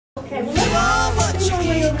Okay, well, let's go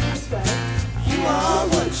way over this way. You are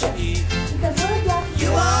what you eat. Because what I'd like to do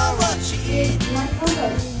You are what you eat. is my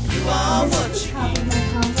compost. You are This what is the you top eat. of my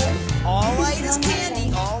compost. All I eat is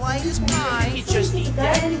candy. All I eat is pie. You just eat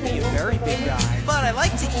that, you'd be a very big guy. But I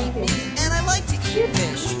like to eat meat, and I like to eat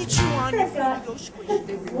fish. When you chew on your I've got food, go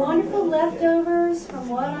squeeze. wonderful leftovers from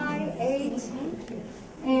what I ate.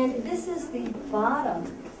 And this is the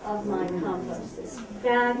bottom of my compost, this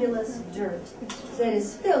fabulous dirt that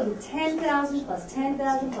is filled with 10,000 plus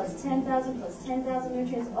 10,000 plus 10,000 plus 10,000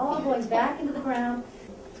 nutrients, all going back into the ground.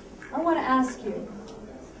 I want to ask you,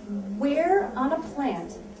 where on a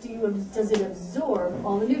plant does it absorb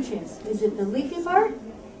all the nutrients? Is it the leafy part?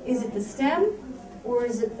 Is it the stem? Or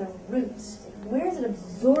is it the roots? Where is it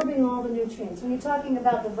absorbing all the nutrients? When you're talking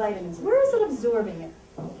about the vitamins, where is it absorbing it?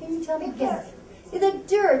 Can you tell me? Guess. The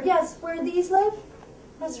dirt, yes. Where these live?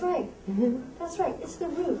 That's right. That's right. It's the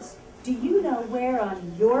roots. Do you know where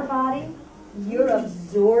on your body you're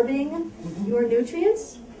absorbing your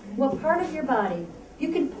nutrients? What part of your body?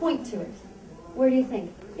 You can point to it. Where do you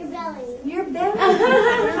think? Your belly. Your belly.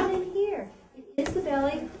 Down in here. It is the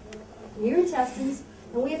belly, your intestines,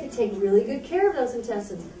 and we have to take really good care of those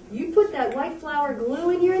intestines. You put that white flour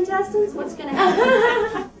glue in your intestines, what's going to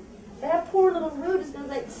happen? That poor little root is going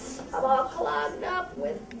to be all clogged up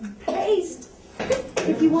with paste.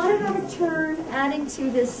 If you want to have a turn adding to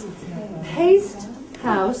this paste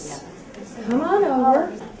house, come on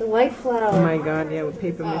over. The white flour. Oh my God, yeah, with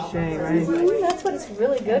paper mache, right? That's what it's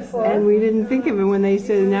really good for. And we didn't think of it when they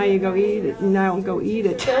said, now you go eat it. Now go eat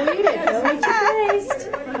it. Go eat it. Go eat your paste.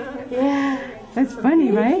 Yeah. That's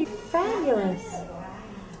funny, right? Fabulous.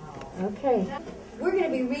 Okay. We're going to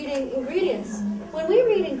be reading ingredients. When we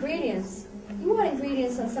read ingredients, you want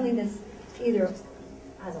ingredients on something that's either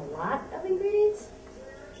has a lot of ingredients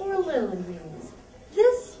or a little ingredients.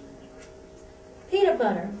 This peanut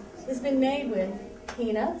butter has been made with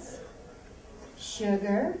peanuts,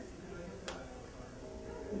 sugar,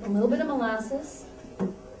 a little bit of molasses,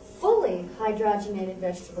 fully hydrogenated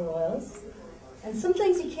vegetable oils, and some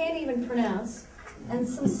things you can't even pronounce, and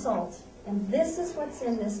some salt. And this is what's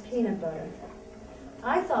in this peanut butter.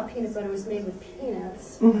 I thought peanut butter was made with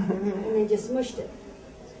peanuts, and they just mushed it.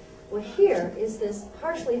 Well, here is this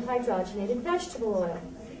partially hydrogenated vegetable oil.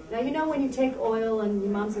 Now, you know when you take oil and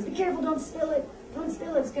your mom says, be careful, don't spill it. Don't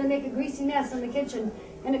spill it. It's going to make a greasy mess in the kitchen.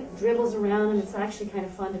 And it dribbles around, and it's actually kind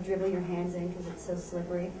of fun to dribble your hands in because it's so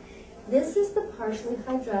slippery. This is the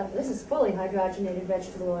this is fully hydrogenated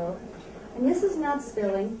vegetable oil. And this is not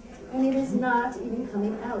spilling, and it is not even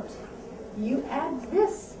coming out. You add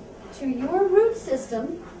this to your root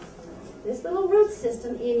system, this little root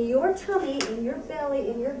system in your tummy, in your belly,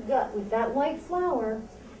 in your gut with that white flour,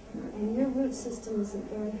 and your root system isn't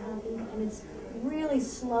very happy, and it's really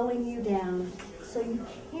slowing you down. So you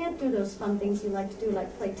can't do those fun things you like to do,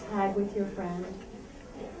 like play tag with your friend.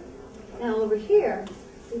 Now over here,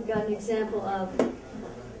 we've got an example of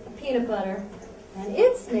peanut butter, and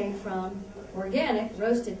it's made from organic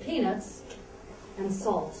roasted peanuts and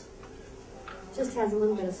salt. Just has a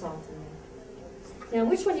little bit of salt in it. Now,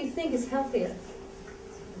 which one do you think is healthier?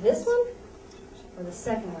 This one or the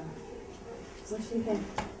second one? What do you think?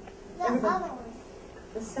 The other one.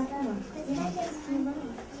 The second one. The second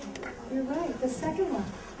one. You're right, the second one.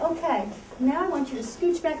 Okay, now I want you to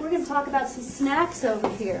scooch back. We're going to talk about some snacks over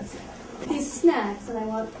here. These snacks, and I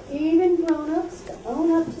want even grown-ups to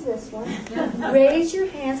own up to this one. Raise your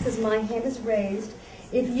hands, because my hand is raised,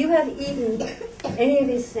 if you have eaten any of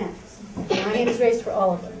these snacks. My hand is raised for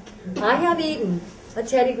all of them. I have eaten a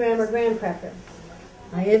Teddy Graham or Graham cracker.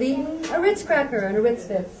 I have eaten a Ritz cracker and a Ritz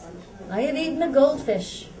Bits. I have eaten a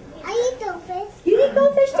goldfish. I eat goldfish. You eat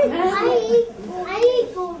goldfish too? I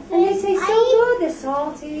eat goldfish. And they taste so good. They're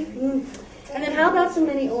salty. And then how about some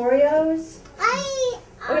mini Oreos?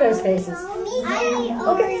 Look at those faces. I eat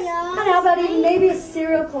Okay. Oreos. And how about eating maybe a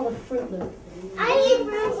cereal called a Fruit Loop? I eat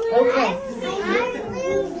Fruit Loops. Okay.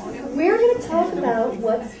 We're going to talk about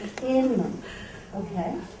what's in them.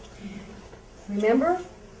 Okay? Remember?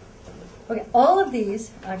 Okay, all of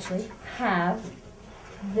these actually have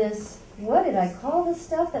this, what did I call this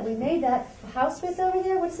stuff that we made that house with over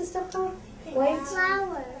there? What's this stuff called? White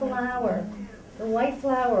flour. The white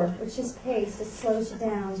flour, which is paste. It slows you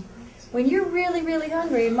down. When you're really, really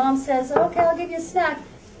hungry, and Mom says, okay, I'll give you a snack.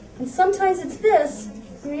 And sometimes it's this.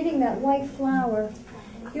 You're eating that white flour.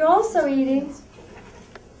 You're also eating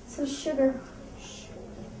some sugar.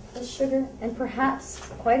 The sugar, and perhaps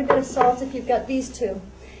quite a bit of salt if you've got these two.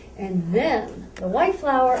 And then the white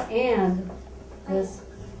flour and this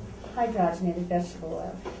hydrogenated vegetable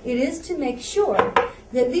oil. It is to make sure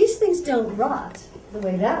that these things don't rot the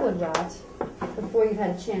way that would rot, before you've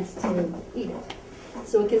had a chance to eat it.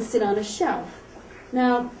 So it can sit on a shelf.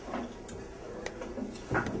 Now,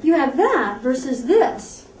 you have that versus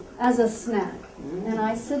this as a snack. And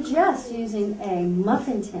I suggest using a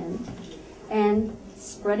muffin tin and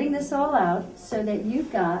spreading this all out so that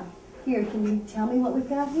you've got, here, can you tell me what we've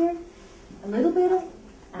got here? A little bit of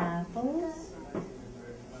apples.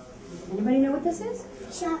 Anybody know what this is?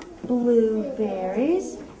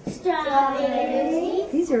 Blueberries. Strawberries.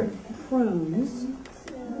 These are prunes.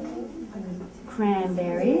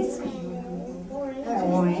 Cranberries.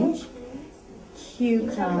 Orange.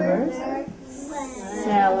 Cucumbers.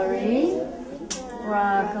 Celery.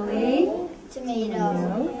 Broccoli.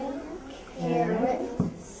 Tomato. Carrot.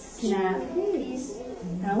 Snap peas.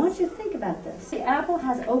 Now I want you to think about this. The apple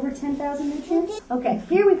has over 10,000 nutrients. Okay,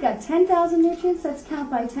 here we've got 10,000 nutrients. Let's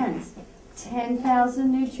count by tens.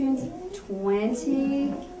 10,000 nutrients,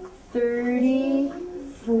 20, 30,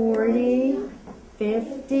 40,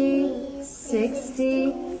 50,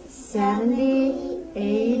 60, 70,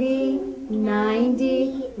 80,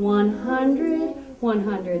 90, 100,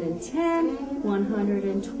 110,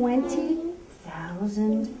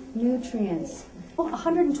 120,000 nutrients. Oh,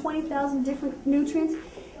 120,000 different nutrients,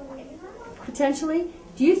 potentially.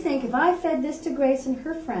 Do you think if I fed this to Grace and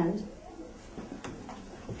her friend,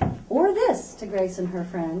 or this to Grace and her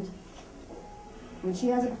friend, when she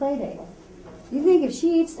has a play date, you think if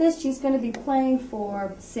she eats this, she's going to be playing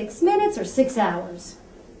for 6 minutes or 6 hours?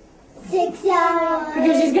 6 hours.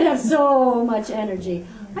 Because she's going to have so much energy.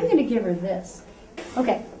 I'm going to give her this.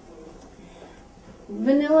 Okay.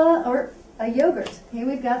 Vanilla or a yogurt. Here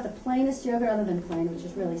we've got the plainest yogurt other than plain, which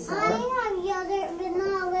is really sour. I have yogurt,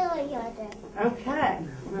 vanilla yogurt. Okay.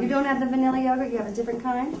 You don't have the vanilla yogurt, you have a different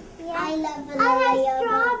kind? Yeah. I love vanilla yogurt.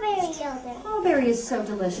 I have strawberry yogurt. Strawberry is so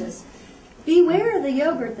delicious. Beware of the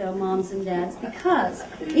yogurt though, moms and dads, because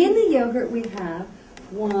in the yogurt we have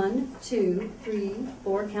 1, 2, 3,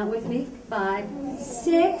 4, count with me, 5,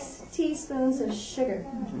 6 teaspoons of sugar.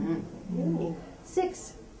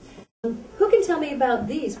 6. Who can tell me about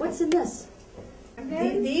these? What's in this?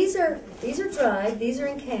 These are dried. These are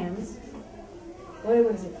in cans. What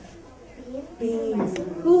is it? Beans.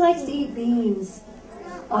 Who likes to eat beans?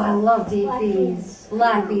 Oh, I love to eat beans.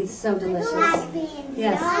 Black beans, so delicious. Black beans.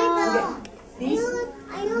 Yes. I Okay. These.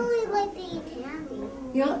 I only like to eat candy.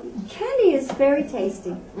 You know, candy is very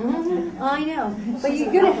tasty. I know, but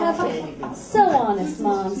you're gonna have to. So honest,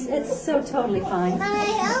 moms. It's so totally fine. But I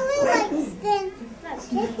only like skin from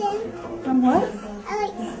chicken. From what? I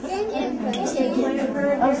like skin from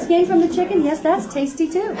chicken. Oh, skin from the chicken? Yes, that's tasty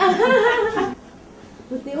too.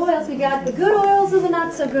 With the oils, we got the good oils and the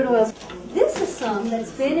not so good oils. This is some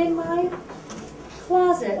that's been in my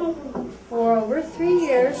closet for over 3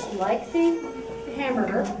 years, like the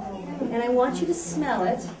hamburger. And I want you to smell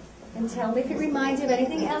it and tell me if it reminds you of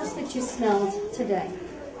anything else that you smelled today.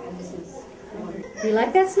 Do you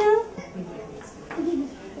like that smell? It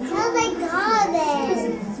smells like garbage.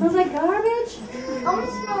 It smells like garbage? I want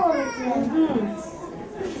to smell it.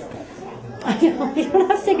 I know, you don't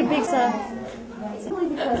have to take a big sigh. Simply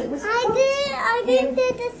because it was I didn't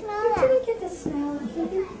get to smell You that. didn't get to smell it.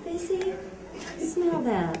 You've been busy. Smell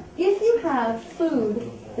that. If you have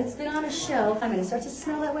food that's been on a shelf, I'm going to start to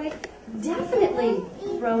smell that way, definitely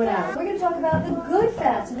throw it out. We're going to talk about the good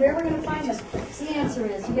fats. Where we're going to find them. The answer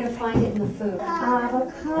is you're going to find it in the food.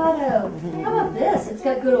 Avocado. How about this? It's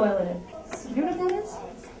got good oil in it. You know what that is?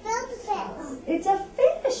 Smell the fish. It's a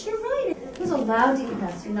fish. You're right. Who's allowed to eat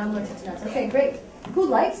nuts? You're not allergic to nuts. Okay, great. Who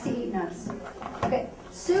likes to eat nuts? Okay,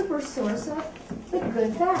 super source of the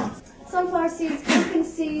good fats. Sunflower seeds, pumpkin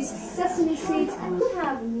seeds, sesame seeds. Who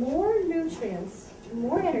have more nutrients,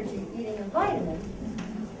 more energy eating a vitamin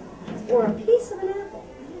or a piece of an apple?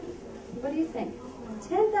 What do you think?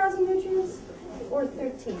 10,000 nutrients or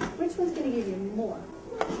 13? Which one's going to give you more?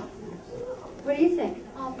 What do you think?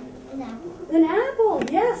 An apple. An apple,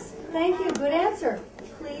 yes. Thank you. Good answer.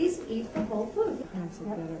 Please eat the whole food.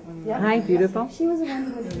 Yep. Hi, beautiful. She was the one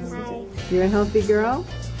who was used to. You're a healthy girl?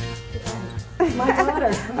 My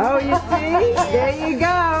daughter. Oh, you see? There you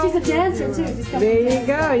go. She's a dancer too. She's coming There you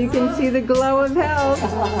go. You can see the glow of health.